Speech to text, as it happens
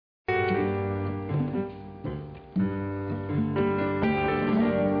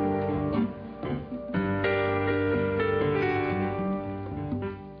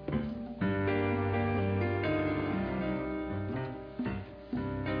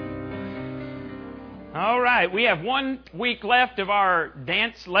All right, we have 1 week left of our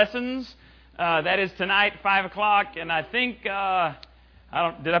dance lessons. That is tonight, 5 o'clock, and I think, did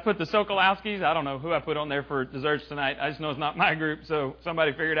I put the Sokolowskis? I don't know who I put on there for desserts tonight. I just know it's not my group, so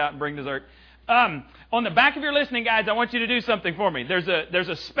somebody figure it out and bring dessert. On the back of your listening guides, I want you to do something for me. There's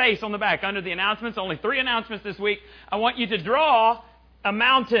a space on the back under the announcements, only 3 announcements this week. I want you to draw a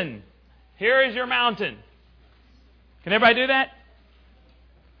mountain. Here is your mountain. Can everybody do that?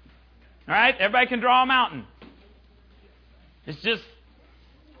 All right, everybody can draw a mountain. It's just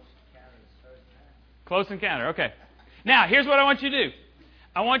close encounter. Okay. Now, here's what I want you to do.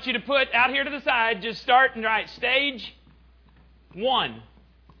 I want you to put out here to the side, just start and write stage 1.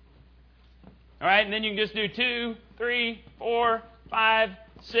 All right, and then you can just do 2, 3, 4, 5,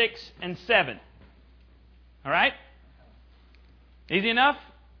 6, and 7. All right? Easy enough?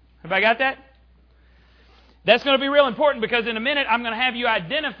 Everybody got that? That's going to be real important because in a minute I'm going to have you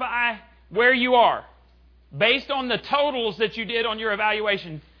identify where you are based on the totals that you did on your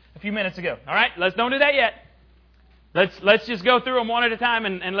evaluation a few minutes ago. All right? Don't do that yet. Let's just go through them one at a time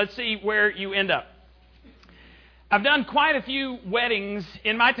and let's see where you end up. I've done quite a few weddings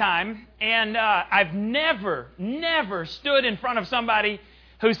in my time, and I've never stood in front of somebody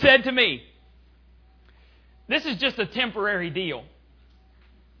who said to me, "This is just a temporary deal.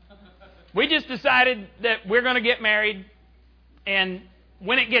 We just decided that we're going to get married, and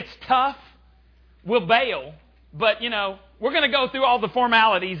when it gets tough, we'll bail. But, we're going to go through all the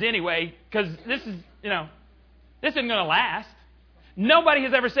formalities anyway, because this isn't going to last." Nobody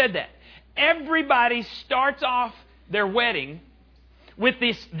has ever said that. Everybody starts off their wedding with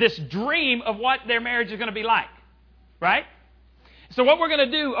this dream of what their marriage is going to be like, right? So what we're going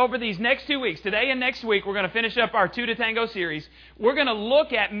to do over these next 2 weeks, today and next week, we're going to finish up our 2 to Tango series. We're going to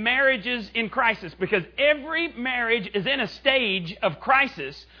look at marriages in crisis because every marriage is in a stage of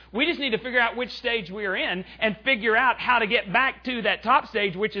crisis. We just need to figure out which stage we are in and figure out how to get back to that top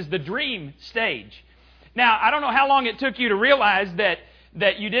stage, which is the dream stage. Now, I don't know how long it took you to realize that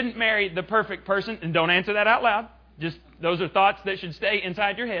you didn't marry the perfect person, and don't answer that out loud. Just those are thoughts that should stay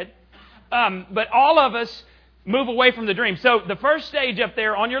inside your head. But all of us move away from the dream. So the first stage up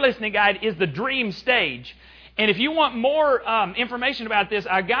there on your listening guide is the dream stage. And if you want more information about this,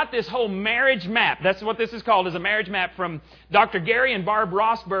 I got this whole marriage map. That's what this is called, is a marriage map from Dr. Gary and Barb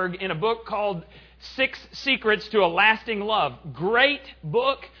Rossberg in a book called 6 Secrets to a Lasting Love. Great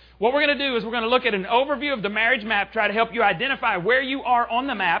book. What we're going to do is we're going to look at an overview of the marriage map, try to help you identify where you are on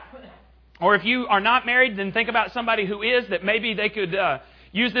the map. Or if you are not married, then think about somebody who is, that maybe they could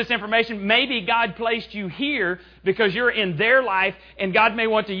use this information. Maybe God placed you here because you're in their life, and God may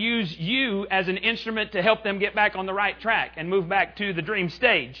want to use you as an instrument to help them get back on the right track and move back to the dream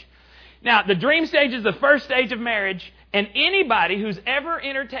stage. Now, the dream stage is the first stage of marriage, and anybody who's ever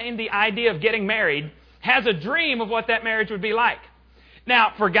entertained the idea of getting married has a dream of what that marriage would be like.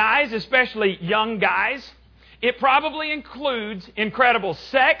 Now, for guys, especially young guys, it probably includes incredible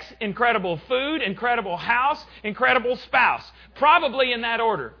sex, incredible food, incredible house, incredible spouse. Probably in that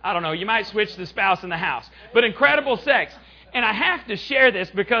order. I don't know, you might switch the spouse and the house. But incredible sex. And I have to share this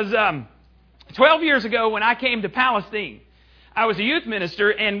because 12 years ago when I came to Palestine, I was a youth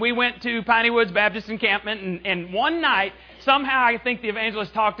minister, and we went to Piney Woods Baptist Encampment, and one night, somehow I think the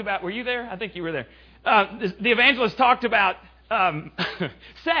evangelist talked about, were you there? I think you were there. The evangelist talked about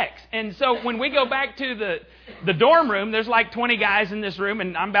sex. And so when we go back to the dorm room, there's like 20 guys in this room,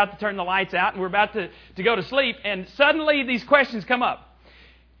 and I'm about to turn the lights out, and we're about to go to sleep, and suddenly these questions come up.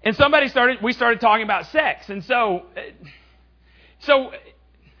 And we started talking about sex. And so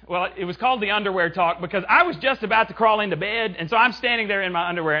it was called the underwear talk because I was just about to crawl into bed, and so I'm standing there in my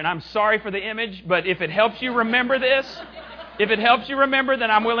underwear, and I'm sorry for the image, but if it helps you remember this,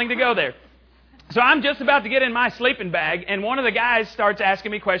 then I'm willing to go there. So I'm just about to get in my sleeping bag, and one of the guys starts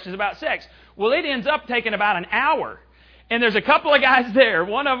asking me questions about sex. Well, it ends up taking about an hour. And there's a couple of guys there.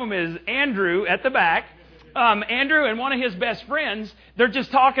 One of them is Andrew at the back. Andrew and one of his best friends, they're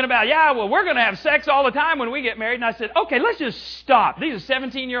just talking about, we're going to have sex all the time when we get married. And I said, okay, let's just stop. These are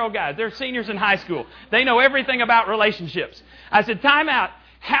 17-year-old guys. They're seniors in high school. They know everything about relationships. I said, time out.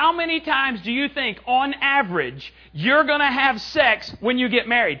 How many times do you think, on average, you're going to have sex when you get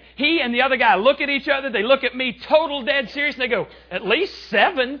married? He and the other guy look at each other. They look at me total dead serious. And they go, at least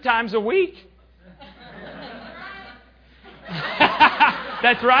 7 times a week.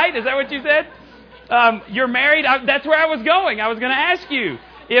 That's right? Is that what you said? You're married? That's where I was going. I was going to ask you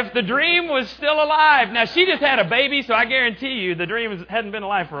if the dream was still alive. Now, she just had a baby, so I guarantee you the dream hadn't been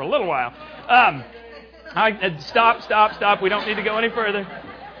alive for a little while. Stop. We don't need to go any further.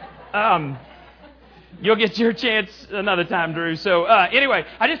 You'll get your chance another time, Drew. So anyway,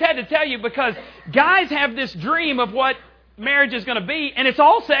 I just had to tell you because guys have this dream of what marriage is going to be, and it's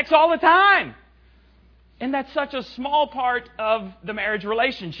all sex all the time. And that's such a small part of the marriage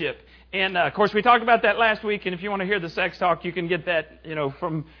relationship. And, of course, we talked about that last week, and if you want to hear the sex talk, you can get that,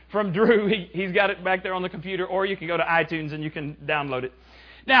 from Drew. He's got it back there on the computer, or you can go to iTunes and you can download it.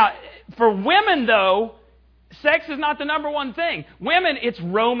 Now, for women, though, sex is not the number one thing. Women, it's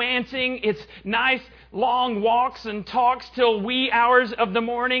romancing, it's nice long walks and talks till wee hours of the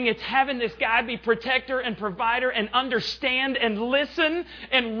morning. It's having this guy be protector and provider and understand and listen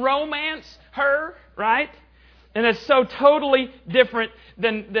and romance her, right? And it's so totally different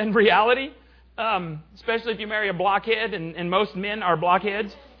than reality, especially if you marry a blockhead, and most men are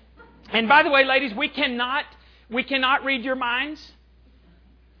blockheads. And by the way, ladies, we cannot read your minds.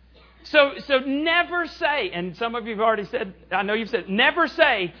 So never say, and some of you have already said, I know you've said, never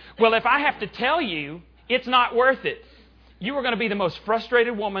say, well, if I have to tell you, it's not worth it. You are going to be the most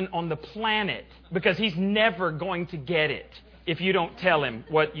frustrated woman on the planet because he's never going to get it if you don't tell him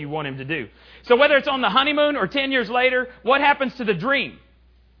what you want him to do. So whether it's on the honeymoon or 10 years later, what happens to the dream?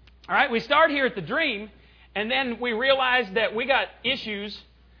 All right, we start here at the dream, and then we realize that we got issues,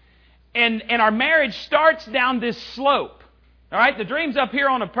 and our marriage starts down this slope. All right, the dream's up here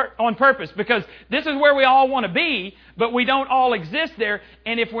on purpose because this is where we all want to be, but we don't all exist there.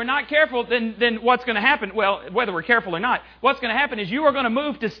 And if we're not careful, then what's going to happen? Well, whether we're careful or not, what's going to happen is you are going to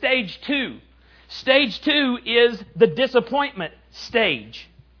move to stage 2. Stage 2 is the disappointment stage.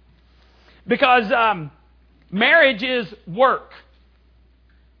 Because marriage is work.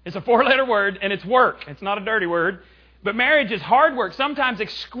 It's a 4-letter word, and it's work. It's not a dirty word. But marriage is hard work, sometimes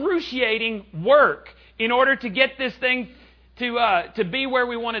excruciating work, in order to get this thing to be where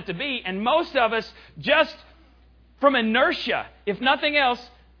we want it to be. And most of us, just from inertia, if nothing else,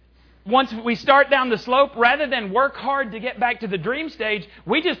 once we start down the slope, rather than work hard to get back to the dream stage,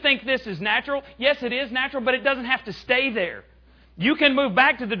 we just think this is natural. Yes, it is natural, but it doesn't have to stay there. You can move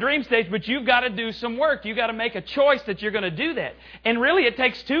back to the dream stage, but you've got to do some work. You've got to make a choice that you're going to do that. And really, it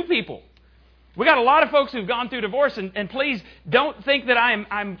takes 2 people. We got a lot of folks who've gone through divorce, and please don't think that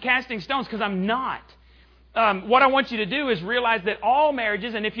I'm casting stones, because I'm not. What I want you to do is realize that all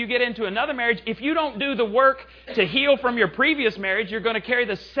marriages, and if you get into another marriage, if you don't do the work to heal from your previous marriage, you're going to carry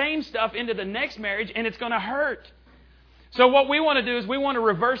the same stuff into the next marriage, and it's going to hurt. So what we want to do is we want to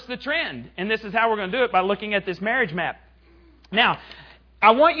reverse the trend, and this is how we're going to do it, by looking at this marriage map. Now,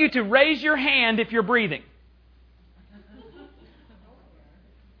 I want you to raise your hand if you're breathing.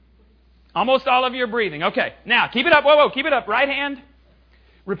 Almost all of you are breathing. Okay. Now, keep it up. Whoa, keep it up. Right hand.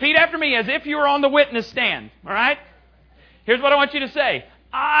 Repeat after me as if you were on the witness stand. All right? Here's what I want you to say.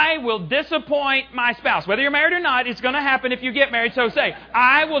 I will disappoint my spouse. Whether you're married or not, it's going to happen if you get married. So say,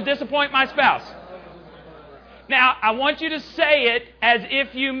 I will disappoint my spouse. Now, I want you to say it as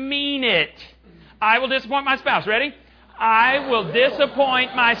if you mean it. I will disappoint my spouse. Ready? I will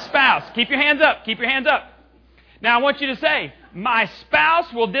disappoint my spouse. Keep your hands up. Keep your hands up. Now, I want you to say, my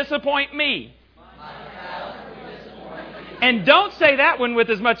spouse will disappoint me. And don't say that one with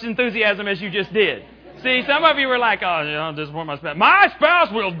as much enthusiasm as you just did. See, some of you were like, oh, I'll disappoint my spouse. My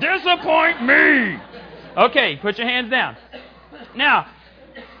spouse will disappoint me. Okay, put your hands down. Now,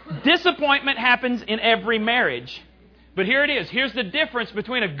 disappointment happens in every marriage. But here it is. Here's the difference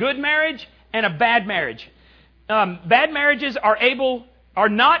between a good marriage and a bad marriage. Bad marriages are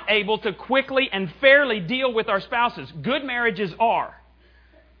not able to quickly and fairly deal with our spouses. Good marriages are.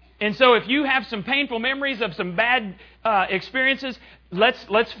 And so if you have some painful memories of some bad experiences,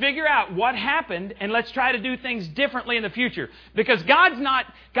 let's figure out what happened, and let's try to do things differently in the future. Because God's not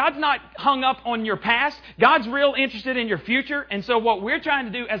hung up on your past. God's real interested in your future. And so what we're trying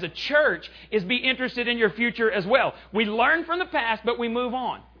to do as a church is be interested in your future as well. We learn from the past, but we move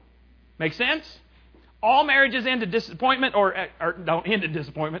on. Make sense? All marriages end in disappointment, or don't end in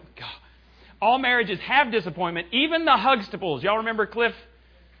disappointment. God. All marriages have disappointment. Even the Hugstables. Y'all remember Cliff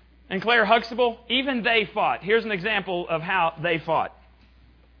and Claire Huxtable? Even they fought. Here's an example of how they fought.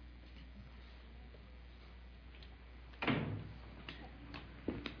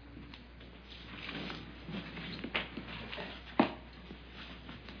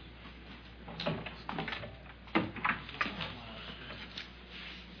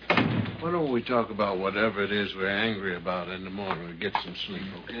 Why don't we talk about whatever it is we're angry about in the morning and get some sleep,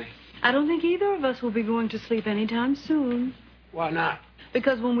 okay? I don't think either of us will be going to sleep anytime soon. Why not?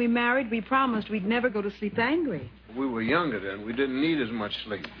 Because when we married, we promised we'd never go to sleep angry. We were younger then. We didn't need as much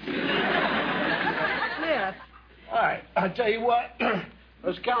sleep. Cliff. All right, I'll tell you what.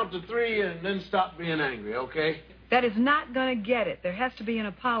 Let's count to 3 and then stop being angry, okay? That is not going to get it. There has to be an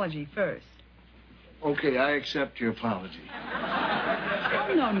apology first. Okay, I accept your apology.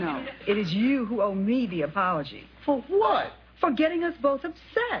 No. It is you who owe me the apology. For what? For getting us both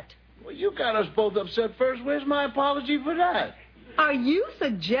upset. Well, you got us both upset first. Where's my apology for that? Are you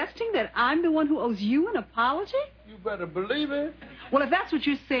suggesting that I'm the one who owes you an apology? You better believe it. Well, if that's what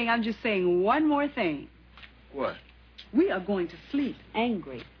you're saying, I'm just saying one more thing. What? We are going to sleep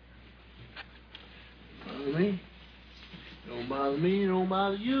angry. Bother me? Don't bother me, don't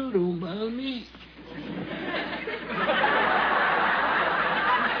bother you, don't bother me.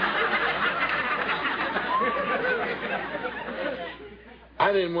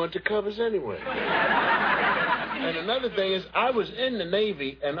 I didn't want the covers anyway. And another thing is, I was in the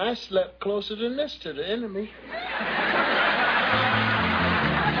Navy, and I slept closer than this to the enemy.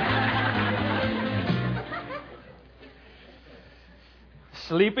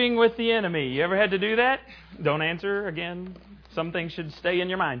 Sleeping with the enemy. You ever had to do that? Don't answer again. Some things should stay in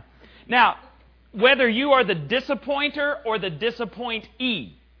your mind. Now, whether you are the disappointer or the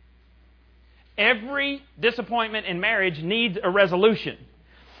disappointee, every disappointment in marriage needs a resolution.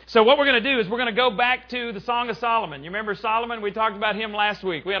 So what we're going to do is we're going to go back to the Song of Solomon. You remember Solomon? We talked about him last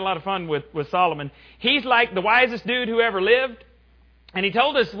week. We had a lot of fun with Solomon. He's like the wisest dude who ever lived. And he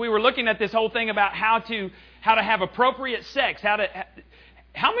told us, we were looking at this whole thing about how to have appropriate sex.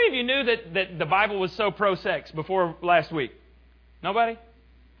 How many of you knew that the Bible was so pro-sex before last week? Nobody?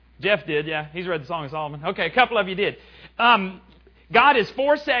 Jeff did, yeah. He's read the Song of Solomon. Okay, a couple of you did. God is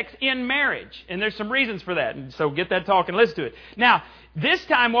for sex in marriage, and there's some reasons for that. And so get that talk and listen to it. Now, this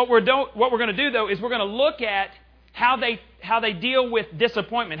time what we're going to do, though, is we're going to look at how they deal with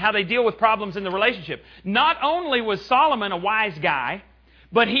disappointment, how they deal with problems in the relationship. Not only was Solomon a wise guy,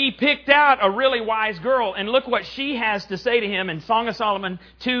 but he picked out a really wise girl, and look what she has to say to him in Song of Solomon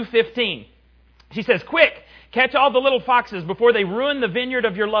 2:15. She says, "Quick, catch all the little foxes before they ruin the vineyard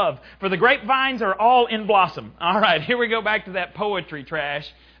of your love, for the grapevines are all in blossom." All right, here we go back to that poetry trash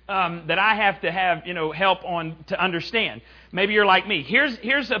that I have to have help on to understand. Maybe you're like me. Here's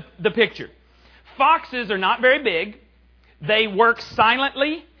the picture. Foxes are not very big. They work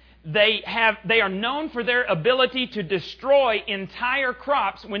silently. They are known for their ability to destroy entire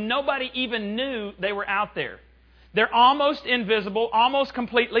crops when nobody even knew they were out there. They're almost invisible, almost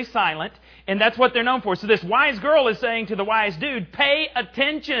completely silent, and that's what they're known for. So this wise girl is saying to the wise dude, pay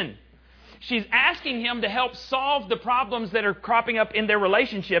attention. She's asking him to help solve the problems that are cropping up in their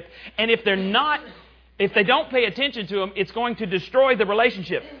relationship, and if they don't pay attention to them, it's going to destroy the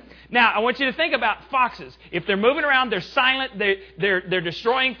relationship. Now, I want you to think about foxes. If they're moving around, they're silent, they're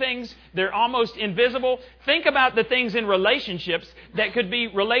destroying things, they're almost invisible. Think about the things in relationships that could be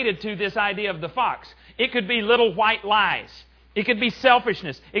related to this idea of the fox. It could be little white lies. It could be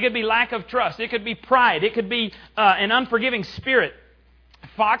selfishness. It could be lack of trust. It could be pride. It could be an unforgiving spirit.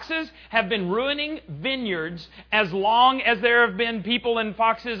 Foxes have been ruining vineyards as long as there have been people and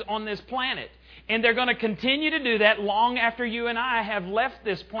foxes on this planet. And they're going to continue to do that long after you and I have left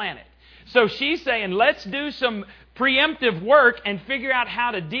this planet. So she's saying, let's do some preemptive work and figure out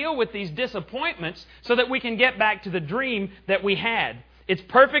how to deal with these disappointments so that we can get back to the dream that we had. It's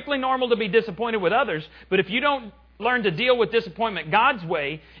perfectly normal to be disappointed with others, but if you don't learn to deal with disappointment God's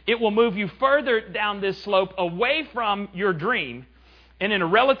way, it will move you further down this slope away from your dream. And in a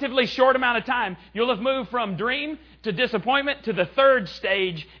relatively short amount of time, you'll have moved from dream to disappointment to the third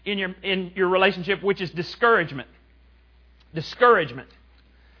stage in your relationship, which is discouragement. Discouragement.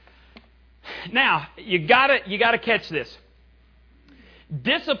 Now, you gotta catch this.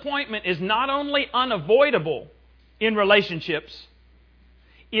 Disappointment is not only unavoidable in relationships,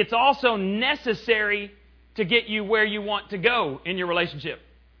 it's also necessary to get you where you want to go in your relationship.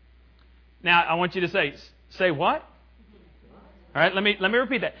 Now, I want you to say what? All right, let me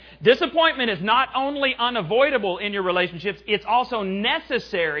repeat that. Disappointment is not only unavoidable in your relationships, it's also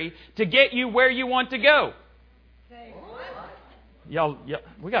necessary to get you where you want to go. Y'all,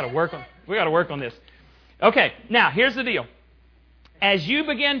 we got to work on this. Okay, now here's the deal. As you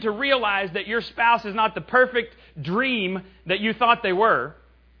begin to realize that your spouse is not the perfect dream that you thought they were,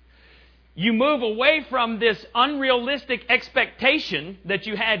 you move away from this unrealistic expectation that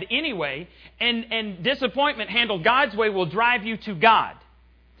you had anyway, and disappointment handled God's way will drive you to God.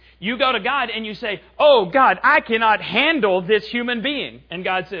 You go to God and you say, "Oh God, I cannot handle this human being." And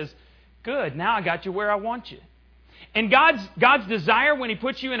God says, "Good, now I got you where I want you." And God's desire when He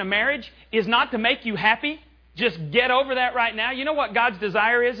puts you in a marriage is not to make you happy. Just get over that right now. You know what God's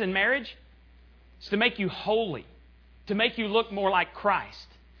desire is in marriage? It's to make you holy, to make you look more like Christ.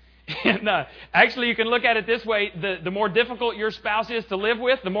 And actually, you can look at it this way. The more difficult your spouse is to live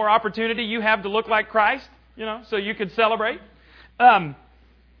with, the more opportunity you have to look like Christ, so you could celebrate.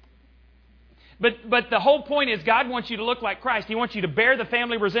 But the whole point is God wants you to look like Christ. He wants you to bear the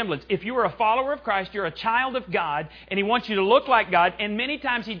family resemblance. If you are a follower of Christ, you're a child of God, and He wants you to look like God, and many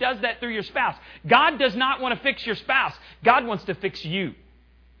times He does that through your spouse. God does not want to fix your spouse. God wants to fix you.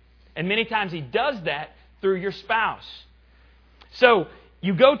 And many times He does that through your spouse. So,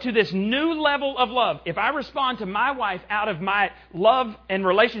 you go to this new level of love. If I respond to my wife out of my love and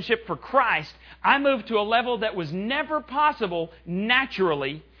relationship for Christ, I move to a level that was never possible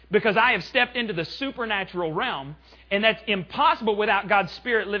naturally because I have stepped into the supernatural realm, and that's impossible without God's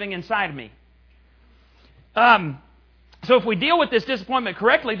Spirit living inside of me. So if we deal with this disappointment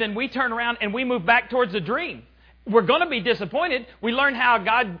correctly, then we turn around and we move back towards the dream. We're going to be disappointed. We learn how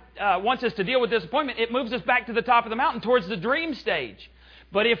God wants us to deal with disappointment. It moves us back to the top of the mountain towards the dream stage.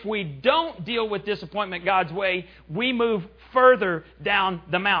 But if we don't deal with disappointment God's way, we move further down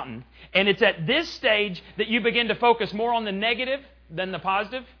the mountain. And it's at this stage that you begin to focus more on the negative than the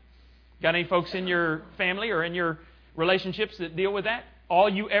positive. Got any folks in your family or in your relationships that deal with that? All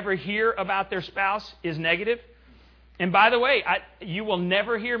you ever hear about their spouse is negative. And by the way, you will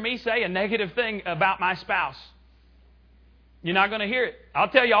never hear me say a negative thing about my spouse. You're not going to hear it. I'll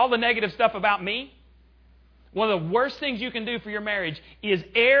tell you all the negative stuff about me. One of the worst things you can do for your marriage is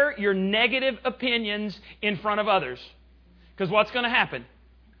air your negative opinions in front of others. Because what's going to happen?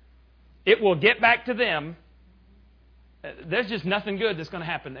 It will get back to them. There's just nothing good that's going to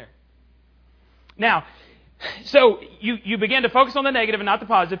happen there. Now, so you begin to focus on the negative and not the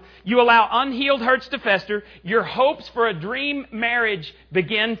positive. You allow unhealed hurts to fester. Your hopes for a dream marriage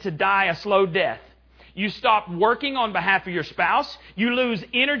begin to die a slow death. You stop working on behalf of your spouse. You lose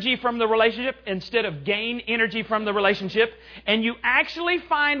energy from the relationship instead of gain energy from the relationship. And you actually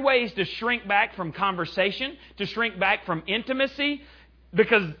find ways to shrink back from conversation, to shrink back from intimacy,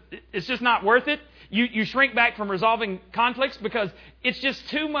 because it's just not worth it. You shrink back from resolving conflicts because it's just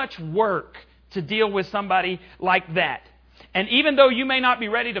too much work to deal with somebody like that. And even though you may not be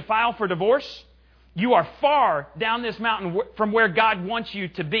ready to file for divorce, you are far down this mountain from where God wants you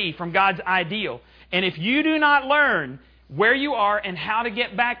to be, from God's ideal. And if you do not learn where you are and how to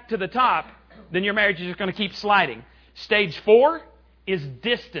get back to the top, then your marriage is just going to keep sliding. Stage 4 is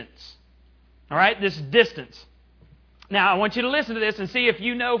distance. All right? This distance. Now, I want you to listen to this and see if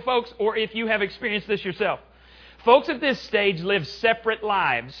you know folks or if you have experienced this yourself. Folks at this stage live separate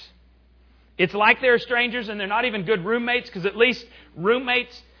lives. It's like they're strangers and they're not even good roommates, because at least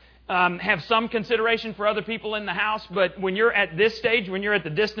roommates have some consideration for other people in the house. But when you're at this stage, when you're at the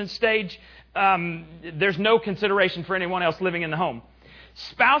distance stage, there's no consideration for anyone else living in the home.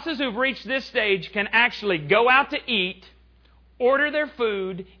 Spouses who've reached this stage can actually go out to eat, order their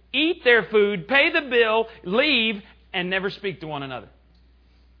food, eat their food, pay the bill, leave, and never speak to one another.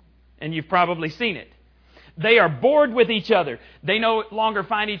 And you've probably seen it. They are bored with each other. They no longer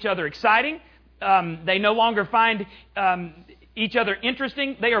find each other exciting. They no longer find each other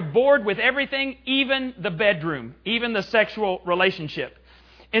interesting. They are bored with everything, even the bedroom, even the sexual relationship.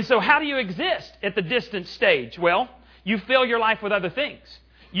 And so how do you exist at the distant stage? Well, you fill your life with other things.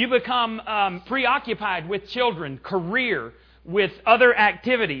 You become preoccupied with children, career, with other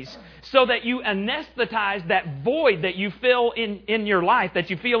activities, so that you anesthetize that void that you feel in your life, that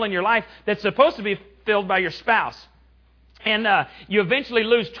you feel in your life that's supposed to be filled by your spouse. And you eventually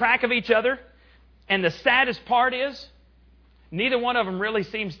lose track of each other. And the saddest part is, neither one of them really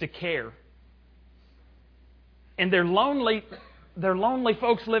seems to care. And they're lonely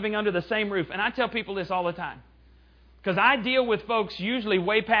folks living under the same roof. And I tell people this all the time, because I deal with folks usually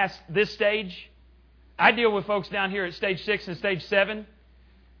way past this stage. I deal with folks down here at stage 6 and stage 7,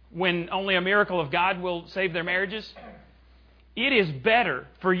 when only a miracle of God will save their marriages. It is better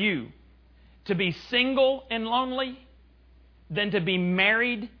for you to be single and lonely than to be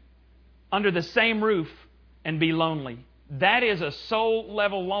married under the same roof and be lonely. That is a soul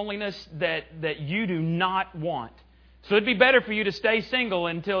level loneliness that you do not want. So it'd be better for you to stay single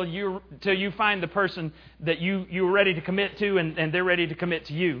until you find the person that you're ready to commit to and they're ready to commit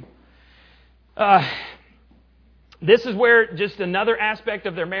to you. This is where just another aspect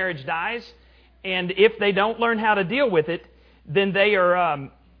of their marriage dies. And if they don't learn how to deal with it, then they're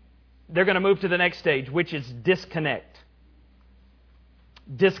going to move to the next stage, which is disconnect.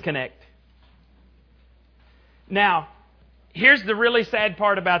 Disconnect. Now, here's the really sad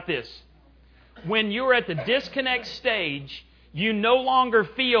part about this. When you're at the disconnect stage, you no longer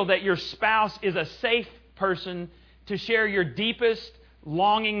feel that your spouse is a safe person to share your deepest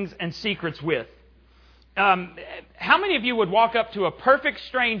longings and secrets with. How many of you would walk up to a perfect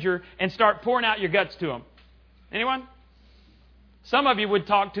stranger and start pouring out your guts to them? Anyone? Some of you would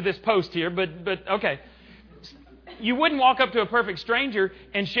talk to this post here, but okay. you wouldn't walk up to a perfect stranger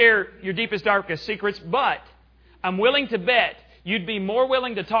and share your deepest, darkest secrets, but I'm willing to bet you'd be more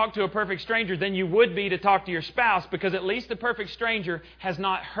willing to talk to a perfect stranger than you would be to talk to your spouse, because at least the perfect stranger has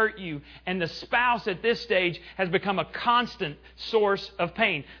not hurt you. And the spouse at this stage has become a constant source of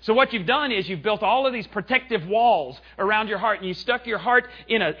pain. So what you've done is you've built all of these protective walls around your heart, and you stuck your heart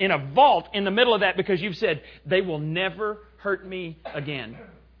in a vault in the middle of that because you've said, they will never hurt me again.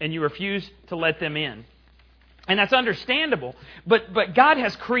 And you refuse to let them in. And that's understandable. But God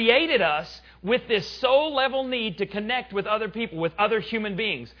has created us with this soul-level need to connect with other people, with other human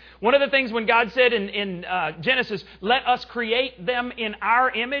beings. One of the things when God said in Genesis, let us create them in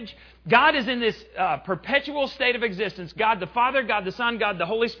our image, God is in this perpetual state of existence. God the Father, God the Son, God the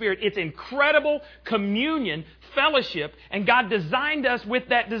Holy Spirit. It's incredible communion, fellowship, and God designed us with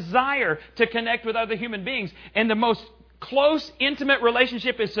that desire to connect with other human beings. And the most close, intimate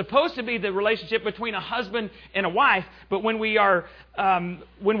relationship is supposed to be the relationship between a husband and a wife, but when we're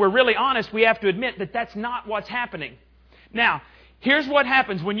really honest, we have to admit that that's not what's happening. Now, here's what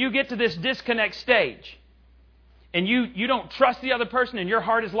happens when you get to this disconnect stage, and you don't trust the other person and your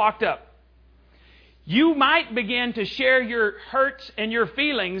heart is locked up. You might begin to share your hurts and your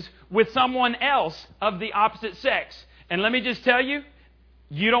feelings with someone else of the opposite sex. And let me just tell you,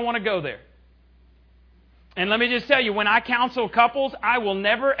 you don't want to go there. And let me just tell you, when I counsel couples, I will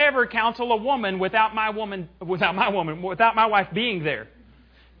never ever counsel a woman without my wife being there.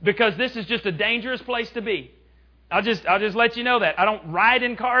 Because this is just a dangerous place to be. I'll just let you know that. I don't ride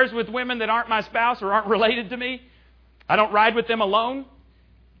in cars with women that aren't my spouse or aren't related to me. I don't ride with them alone.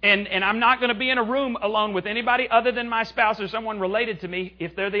 And I'm not going to be in a room alone with anybody other than my spouse or someone related to me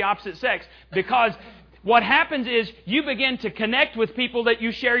if they're the opposite sex. Because what happens is you begin to connect with people that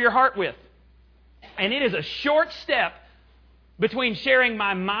you share your heart with. And it is a short step between sharing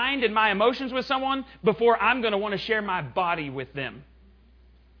my mind and my emotions with someone before I'm going to want to share my body with them.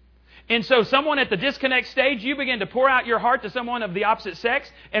 And so someone at the disconnect stage, you begin to pour out your heart to someone of the opposite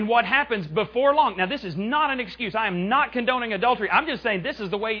sex, and what happens before long? Now, this is not an excuse. I am not condoning adultery. I'm just saying this is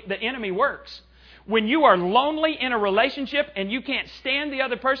the way the enemy works. When you are lonely in a relationship and you can't stand the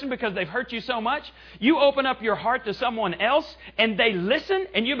other person because they've hurt you so much, you open up your heart to someone else, and they listen,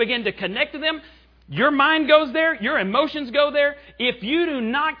 and you begin to connect to them. Your mind goes there. Your emotions go there. If you do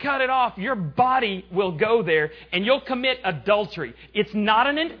not cut it off, your body will go there and you'll commit adultery. It's not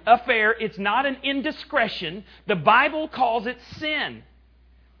an affair. It's not an indiscretion. The Bible calls it sin.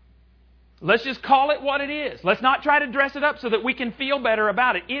 Let's just call it what it is. Let's not try to dress it up so that we can feel better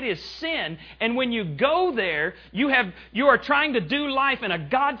about it. It is sin. And when you go there, you are trying to do life in a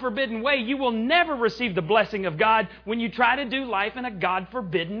God-forbidden way. You will never receive the blessing of God when you try to do life in a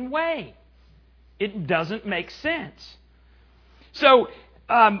God-forbidden way. It doesn't make sense. So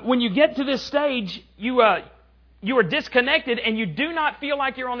when you get to this stage, you are disconnected and you do not feel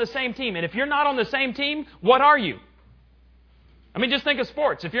like you're on the same team. And if you're not on the same team, what are you? I mean, just think of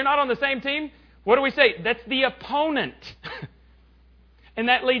sports. If you're not on the same team, what do we say? That's the opponent. And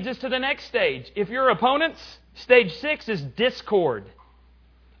that leads us to the next stage. If you're opponents, stage 6 is discord.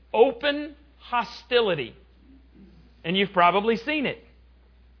 Open hostility. And you've probably seen it.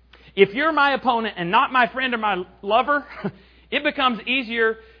 If you're my opponent and not my friend or my lover, it becomes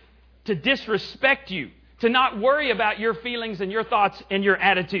easier to disrespect you, to not worry about your feelings and your thoughts and your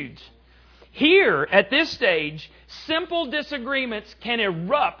attitudes. Here, at this stage, simple disagreements can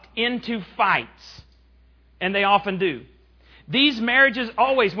erupt into fights. And they often do. These marriages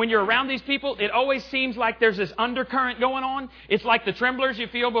always, when you're around these people, it always seems like there's this undercurrent going on. It's like the tremblers you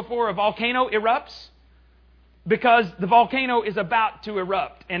feel before a volcano erupts. Because the volcano is about to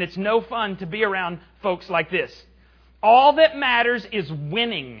erupt, and it's no fun to be around folks like this. All that matters is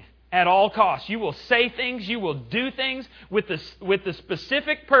winning at all costs. You will say things, you will do things with the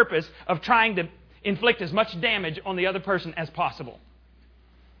specific purpose of trying to inflict as much damage on the other person as possible.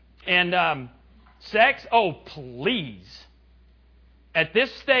 And sex, oh please. At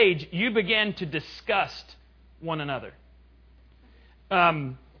this stage, you begin to disgust one another.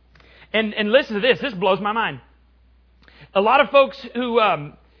 And listen to this. This blows my mind. A lot of folks who,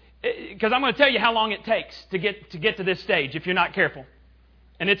 because I'm going to tell you how long it takes to get to this stage if you're not careful.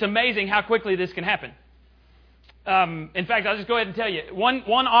 And it's amazing how quickly this can happen. In fact, I'll just go ahead and tell you. One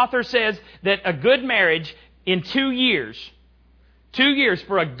author says that a good marriage in 2 years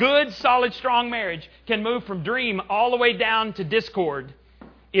for a good, solid, strong marriage can move from dream all the way down to discord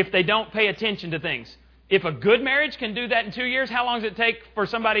if they don't pay attention to things. If a good marriage can do that in 2 years, how long does it take for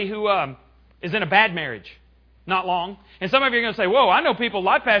somebody who is in a bad marriage? Not long. And some of you are going to say, whoa, I know people a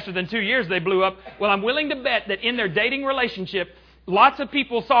lot faster than 2 years they blew up. Well, I'm willing to bet that in their dating relationship, Lots of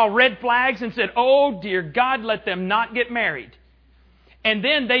people saw red flags and said, oh, dear God, let them not get married. And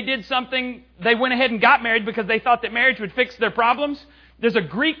then they did something, they went ahead and got married because they thought that marriage would fix their problems. There's a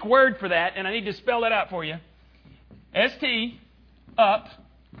Greek word for that, and I need to spell it out for you. S-T, up,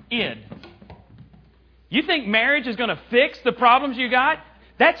 id. You think marriage is going to fix the problems you got?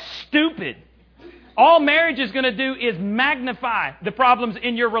 That's stupid. All marriage is going to do is magnify the problems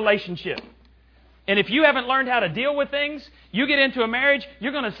in your relationship. And if you haven't learned how to deal with things, you get into a marriage,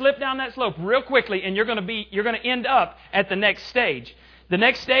 you're going to slip down that slope real quickly, and you're going to end up at the next stage. The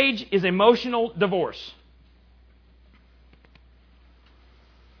next stage is emotional divorce.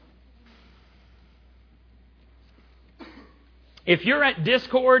 If you're at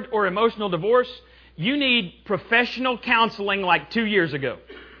discord or emotional divorce, you need professional counseling like 2 years ago.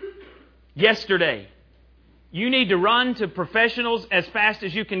 Yesterday. You need to run to professionals as fast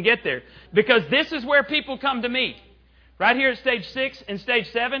as you can get there. Because this is where people come to me. Right here at stage 6 and stage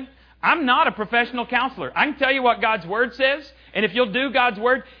 7, I'm not a professional counselor. I can tell you what God's Word says, and if you'll do God's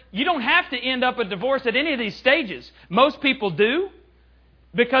Word, you don't have to end up a divorce at any of these stages. Most people do,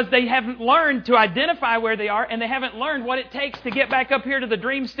 because they haven't learned to identify where they are, and they haven't learned what it takes to get back up here to the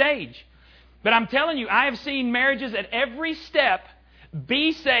dream stage. But I'm telling you, I have seen marriages at every step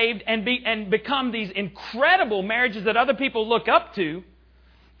be saved and become these incredible marriages that other people look up to.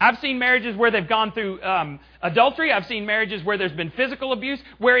 I've seen marriages where they've gone through adultery. I've seen marriages where there's been physical abuse,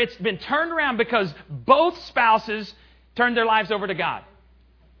 where it's been turned around because both spouses turned their lives over to God.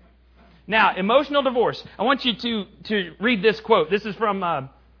 Now, emotional divorce. I want you to read this quote. This is from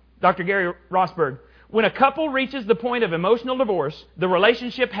Dr. Gary Rosberg. When a couple reaches the point of emotional divorce, the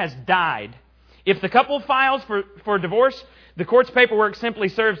relationship has died. If the couple files for divorce, the court's paperwork simply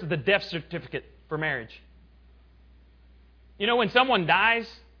serves as the death certificate for marriage. You know, when someone dies,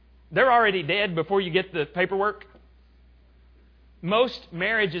 they're already dead before you get the paperwork. Most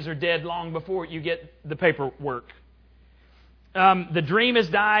marriages are dead long before you get the paperwork. The dream has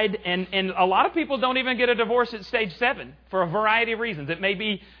died, and a lot of people don't even get a divorce at stage 7 for a variety of reasons. It may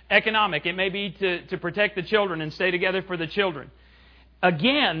be economic. It may be to protect the children and stay together for the children.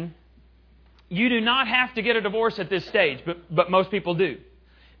 Again, you do not have to get a divorce at this stage, but most people do.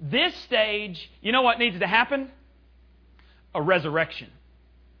 This stage, you know what needs to happen? A resurrection.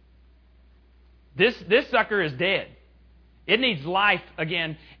 This sucker is dead. It needs life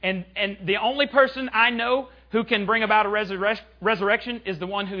again. And the only person I know who can bring about a resurrection is the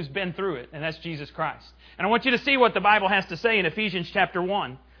one who's been through it, and that's Jesus Christ. And I want you to see what the Bible has to say in Ephesians chapter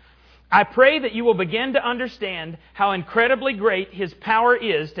 1. I pray that you will begin to understand how incredibly great His power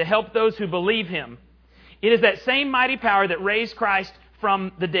is to help those who believe Him. It is that same mighty power that raised Christ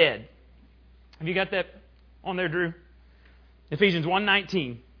from the dead. Have you got that on there, Drew? Ephesians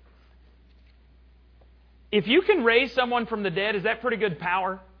 1:19. If you can raise someone from the dead, is that pretty good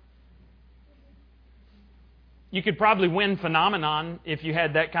power? You could probably win phenomenon if you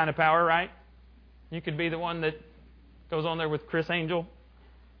had that kind of power, right? You could be the one that goes on there with Chris Angel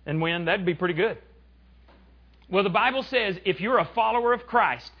and win. That'd be pretty good. Well, the Bible says if you're a follower of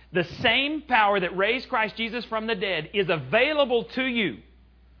Christ, the same power that raised Christ Jesus from the dead is available to you.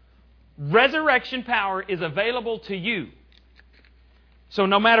 Resurrection power is available to you. So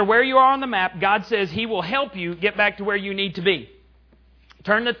no matter where you are on the map, God says He will help you get back to where you need to be.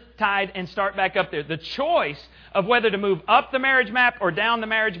 Turn the tide and start back up there. The choice of whether to move up the marriage map or down the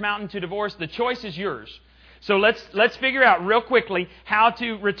marriage mountain to divorce, the choice is yours. So let's figure out real quickly how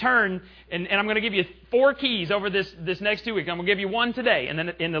to return, and I'm going to give you 4 keys over this next 2 weeks. I'm going to give you one today, and then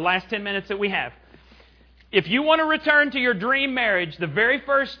in the last 10 minutes that we have. If you want to return to your dream marriage, the very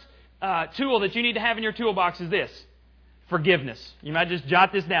first tool that you need to have in your toolbox is this: forgiveness. You might just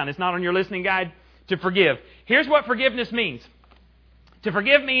jot this down. It's not on your listening guide. To forgive. Here's what forgiveness means. To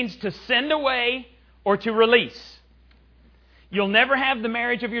forgive means to send away or to release. You'll never have the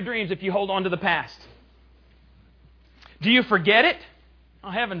marriage of your dreams if you hold on to the past. Do you forget it?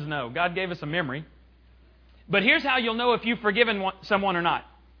 Oh, heavens no. God gave us a memory. But here's how you'll know if you've forgiven someone or not.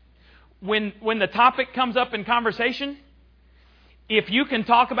 When the topic comes up in conversation, if you can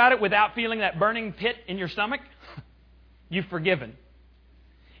talk about it without feeling that burning pit in your stomach, you've forgiven.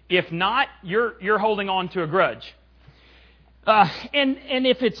 If not, you're holding on to a grudge. And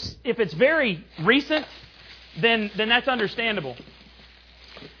if it's very recent, then that's understandable.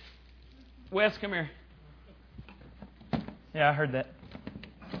 Wes, come here. Yeah, I heard that.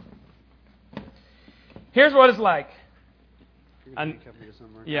 Here's what it's like.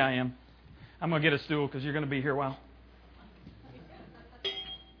 Yeah, I am. I'm going to get a stool because you're going to be here a while.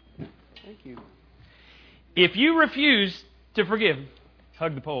 Thank you. If you refuse to forgive,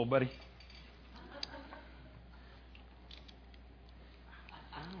 hug the pole, buddy.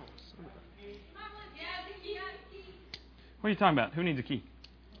 What are you talking about? Who needs a key?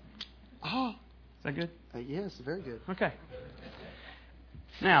 Oh. Is that good? Yes, very good. Okay.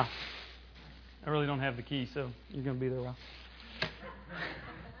 Now, I really don't have the key, so you're going to be there a while.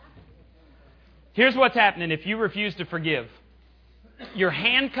 Here's what's happening if you refuse to forgive. You're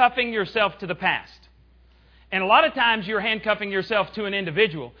handcuffing yourself to the past. And a lot of times you're handcuffing yourself to an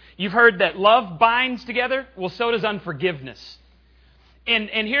individual. You've heard that love binds together. Well, so does unforgiveness.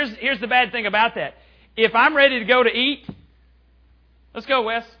 And here's the bad thing about that. If I'm ready to go to eat, let's go,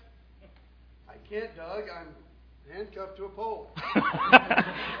 Wes. I can't, Doug. I'm handcuffed to a pole.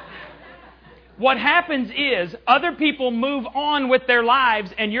 What happens is other people move on with their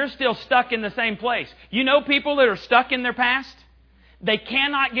lives and you're still stuck in the same place. You know people that are stuck in their past? They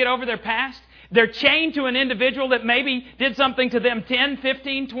cannot get over their past. They're chained to an individual that maybe did something to them 10,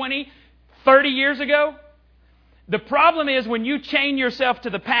 15, 20, 30 years ago. The problem is when you chain yourself to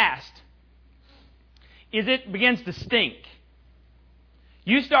the past, is it begins to stink.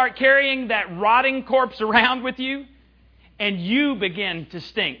 You start carrying that rotting corpse around with you, and you begin to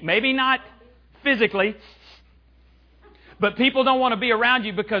stink. Maybe not physically, but people don't want to be around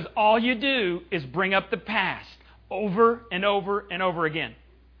you because all you do is bring up the past over and over and over again.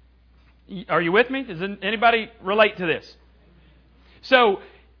 Are you with me? Does anybody relate to this? So,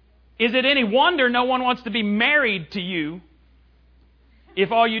 is it any wonder no one wants to be married to you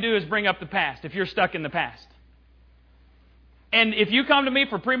if all you do is bring up the past, if you're stuck in the past? And if you come to me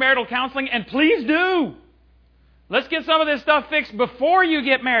for premarital counseling, and please do, let's get some of this stuff fixed before you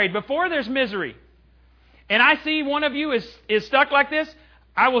get married, before there's misery. And I see one of you is stuck like this,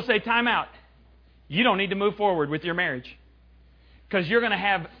 I will say, time out. You don't need to move forward with your marriage. Because you're going to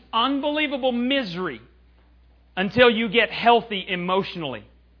have unbelievable misery until you get healthy emotionally.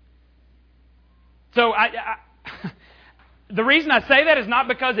 So the reason I say that is not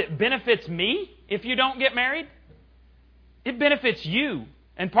because it benefits me if you don't get married. It benefits you.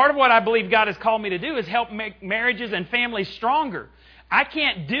 And part of what I believe God has called me to do is help make marriages and families stronger. I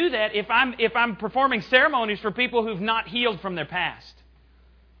can't do that if I'm performing ceremonies for people who've not healed from their past.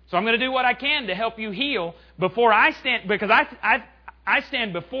 So I'm going to do what I can to help you heal before I stand, because I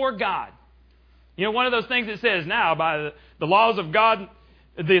stand before God. You know, one of those things that says, now by the laws of God,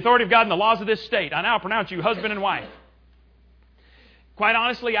 the authority of God and the laws of this state, I now pronounce you husband and wife. Quite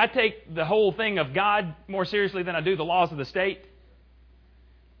honestly, I take the whole thing of God more seriously than I do the laws of the state.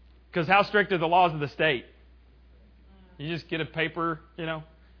 Because how strict are the laws of the state? You just get a paper, you know.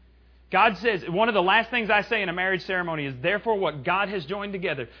 God says, one of the last things I say in a marriage ceremony is, therefore what God has joined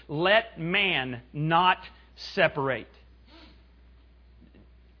together, let man not separate.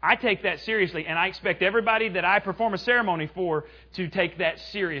 I take that seriously, and I expect everybody that I perform a ceremony for to take that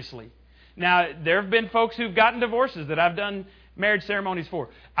seriously. Now, there have been folks who've gotten divorces that I've done marriage ceremonies for.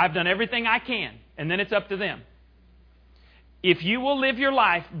 I've done everything I can, and then it's up to them. If you will live your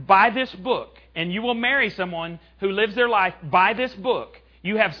life by this book, and you will marry someone who lives their life by this book,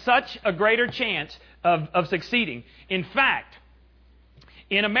 you have such a greater chance of succeeding. In fact,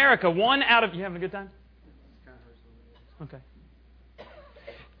 in America, one out of... You having a good time? Okay.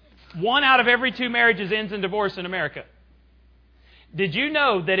 1 out of every 2 marriages ends in divorce in America. Did you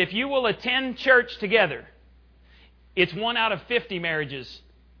know that if you will attend church together, it's 1 out of 50 marriages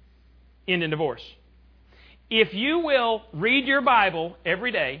end in divorce? If you will read your Bible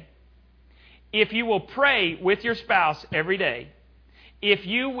every day, if you will pray with your spouse every day, if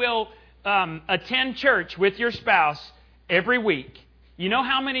you will attend church with your spouse every week, you know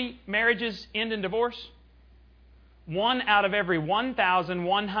how many marriages end in divorce? 1 out of every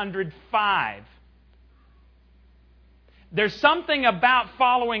 1,105. There's something about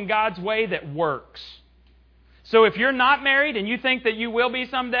following God's way that works. So if you're not married and you think that you will be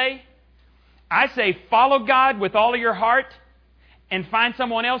someday, I say follow God with all of your heart and find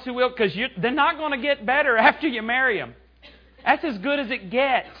someone else who will, because they're not going to get better after you marry them. That's as good as it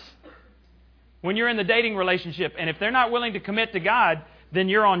gets when you're in the dating relationship. And if they're not willing to commit to God, then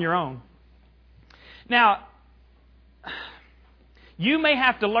you're on your own. Now, you may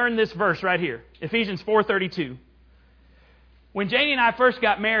have to learn this verse right here, Ephesians 4:32. When Janie and I first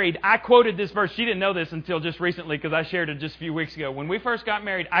got married, I quoted this verse. She didn't know this until just recently because I shared it just a few weeks ago. When we first got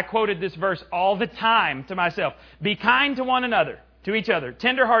married, I quoted this verse all the time to myself. Be kind to one another, to each other,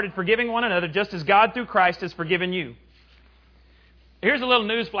 tender-hearted, forgiving one another, just as God through Christ has forgiven you. Here's a little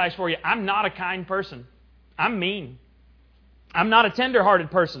news flash for you. I'm not a kind person. I'm mean. I'm not a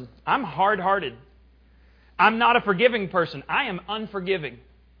tender-hearted person. I'm hard-hearted. I'm not a forgiving person. I am unforgiving.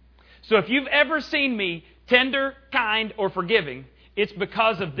 So if you've ever seen me tender, kind, or forgiving, it's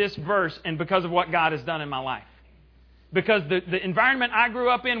because of this verse and because of what God has done in my life. Because the environment I grew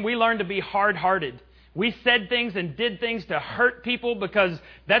up in, we learned to be hard-hearted. We said things and did things to hurt people because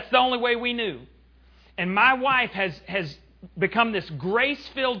that's the only way we knew. And my wife has become this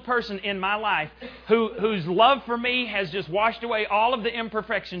grace-filled person in my life whose love for me has just washed away all of the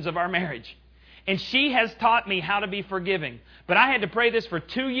imperfections of our marriage. And she has taught me how to be forgiving. But I had to pray this for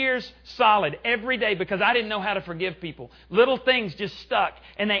 2 years solid every day because I didn't know how to forgive people. Little things just stuck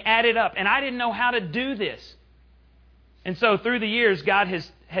and they added up. And I didn't know how to do this. And so through the years, God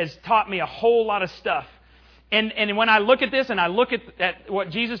has taught me a whole lot of stuff. And when I look at this and I look at what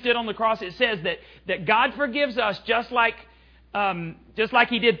Jesus did on the cross, it says that God forgives us just like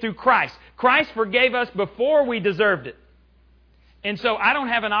He did through Christ. Christ forgave us before we deserved it. And so I don't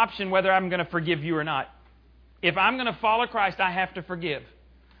have an option whether I'm going to forgive you or not. If I'm going to follow Christ, I have to forgive.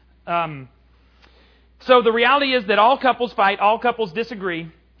 So the reality is that all couples fight, all couples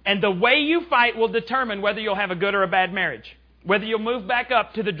disagree, and the way you fight will determine whether you'll have a good or a bad marriage, whether you'll move back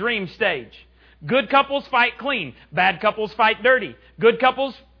up to the dream stage. Good couples fight clean. Bad couples fight dirty. Good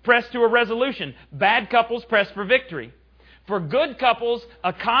couples press to a resolution. Bad couples press for victory. For good couples,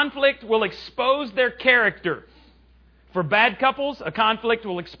 a conflict will expose their character. For bad couples, a conflict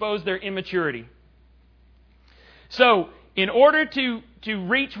will expose their immaturity. So, in order to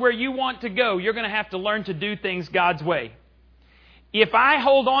reach where you want to go, you're going to have to learn to do things God's way. If I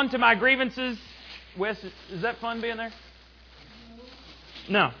hold on to my grievances... Wes, is that fun being there?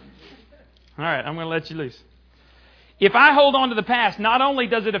 No. All right, I'm going to let you loose. If I hold on to the past, not only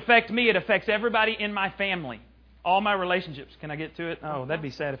does it affect me, it affects everybody in my family. All my relationships. Can I get to it? Oh, that'd be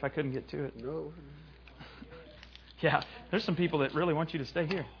sad if I couldn't get to it. No. Yeah, there's some people that really want you to stay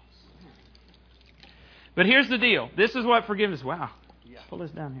here. But here's the deal. This is what forgiveness... Wow. Pull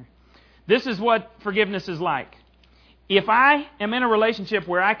this down here. This is what forgiveness is like. If I am in a relationship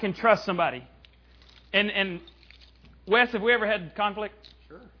where I can trust somebody... And Wes, have we ever had conflict?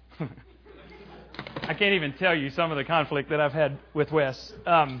 Sure. I can't even tell you some of the conflict that I've had with Wes.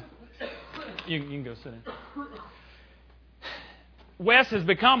 You can go sit in. Wes has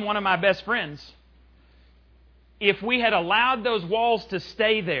become one of my best friends. If we had allowed those walls to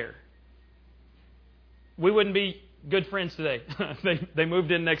stay there, we wouldn't be good friends today. They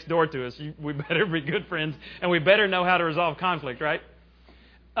moved in next door to us. We better be good friends, and we better know how to resolve conflict, right?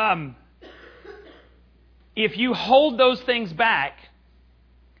 If you hold those things back,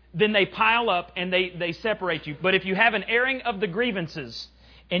 then they pile up and they separate you. But if you have an airing of the grievances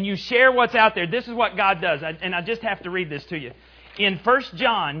and you share what's out there, this is what God does. And I just have to read this to you. In 1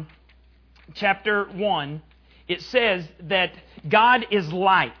 John chapter 1, it says that God is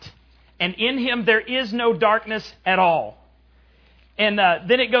light, and in Him there is no darkness at all. And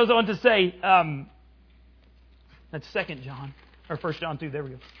then it goes on to say, that's 2 John, or 1 John 2, there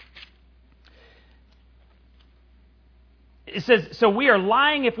we go. It says, so we are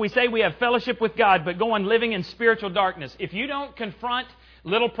lying if we say we have fellowship with God, but go on living in spiritual darkness. If you don't confront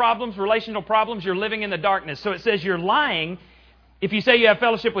little problems, relational problems, you're living in the darkness. So it says you're lying if you say you have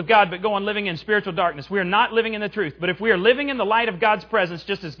fellowship with God, but go on living in spiritual darkness. We are not living in the truth. But if we are living in the light of God's presence,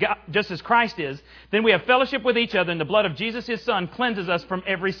 just as Christ is, then we have fellowship with each other, and the blood of Jesus, His Son, cleanses us from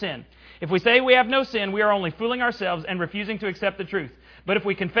every sin. If we say we have no sin, we are only fooling ourselves and refusing to accept the truth. But if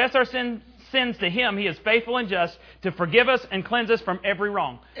we confess our sins to Him, He is faithful and just to forgive us and cleanse us from every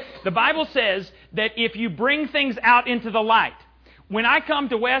wrong. The Bible says that if you bring things out into the light, when I come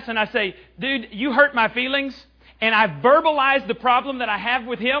to Wes and I say, dude, you hurt my feelings, and I verbalize the problem that I have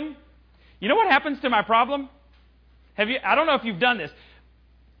with him, you know what happens to my problem? I don't know if you've done this.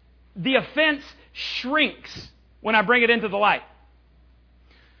 The offense shrinks when I bring it into the light.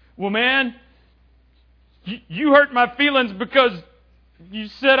 Well, man, you hurt my feelings because you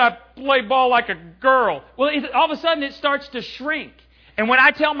said I play ball like a girl. Well, all of a sudden it starts to shrink. And when I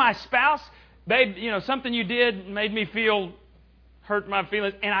tell my spouse, babe, something you did made me hurt my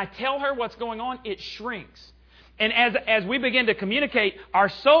feelings, and I tell her what's going on, it shrinks. And as we begin to communicate, our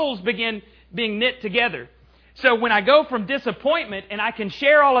souls begin being knit together. So when I go from disappointment and I can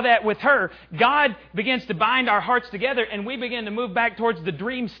share all of that with her, God begins to bind our hearts together, and we begin to move back towards the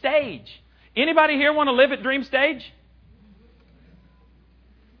dream stage. Anybody here want to live at dream stage?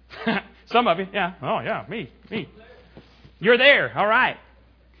 Some of you, yeah. Oh, yeah, me. You're there, all right.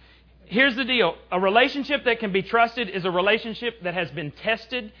 Here's the deal. A relationship that can be trusted is a relationship that has been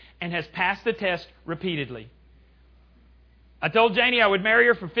tested and has passed the test repeatedly. I told Janie I would marry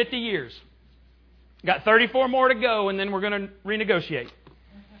her for 50 years. Got 34 more to go, and then we're going to renegotiate.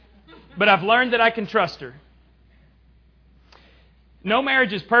 But I've learned that I can trust her. No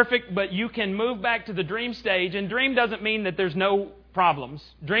marriage is perfect, but you can move back to the dream stage. And dream doesn't mean that there's no problems.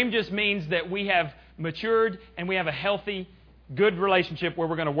 Dream just means that we have matured and we have a healthy, good relationship where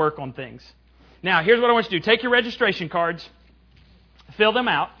we're going to work on things. Now, here's what I want you to do. Take your registration cards, fill them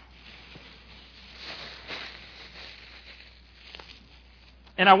out,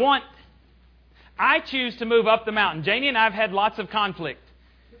 and I choose to move up the mountain. Janie and I have had lots of conflict,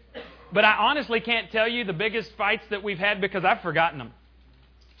 but I honestly can't tell you the biggest fights that we've had because I've forgotten them,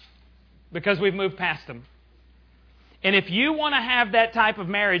 because we've moved past them. And if you want to have that type of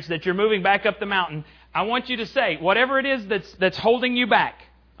marriage that you're moving back up the mountain, I want you to say, whatever it is that's holding you back,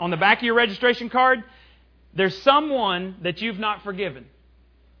 on the back of your registration card, there's someone that you've not forgiven.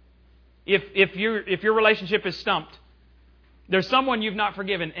 If your relationship is stumped, there's someone you've not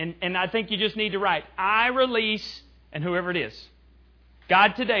forgiven. And I think you just need to write, I release, and whoever it is.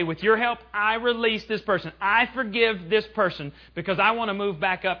 God, today, with your help, I release this person. I forgive this person because I want to move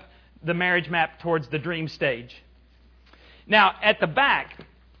back up the marriage map towards the dream stage. Now, at the back,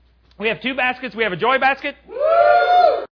 we have two baskets. We have a joy basket